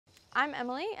I'm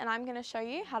Emily and I'm going to show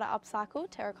you how to upcycle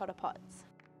terracotta pots.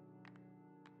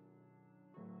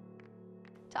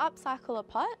 To upcycle a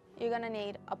pot, you're going to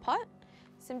need a pot,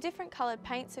 some different coloured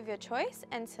paints of your choice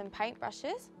and some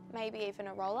paintbrushes, maybe even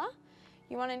a roller.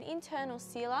 You want an internal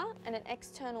sealer and an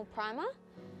external primer,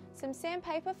 some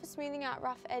sandpaper for smoothing out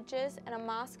rough edges and a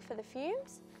mask for the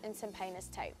fumes, and some painter's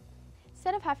tape.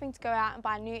 Instead of having to go out and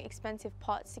buy new expensive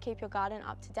pots to keep your garden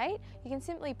up to date, you can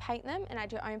simply paint them and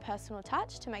add your own personal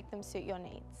touch to make them suit your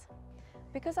needs.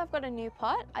 Because I've got a new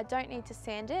pot, I don't need to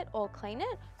sand it or clean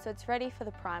it, so it's ready for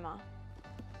the primer.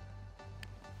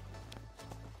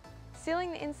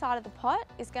 Sealing the inside of the pot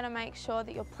is going to make sure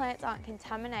that your plants aren't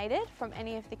contaminated from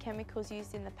any of the chemicals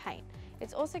used in the paint.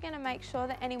 It's also going to make sure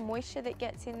that any moisture that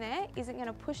gets in there isn't going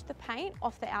to push the paint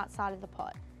off the outside of the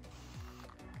pot.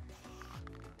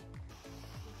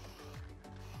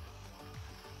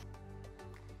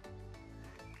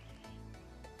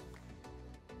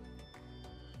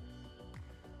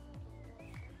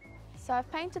 So I've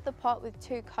painted the pot with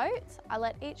 2 coats. I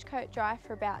let each coat dry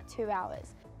for about 2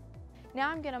 hours. Now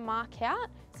I'm going to mark out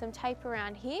some tape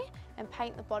around here and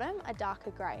paint the bottom a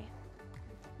darker grey.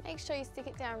 Make sure you stick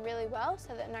it down really well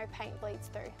so that no paint bleeds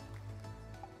through.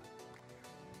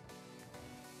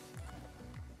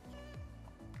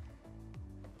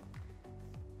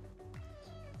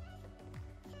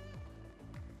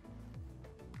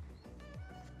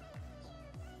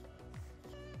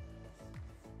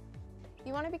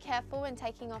 You want to be careful when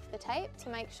taking off the tape to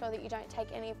make sure that you don't take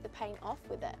any of the paint off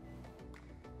with it.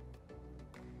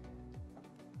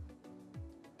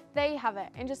 There you have it.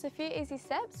 In just a few easy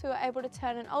steps, we were able to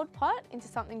turn an old pot into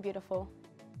something beautiful.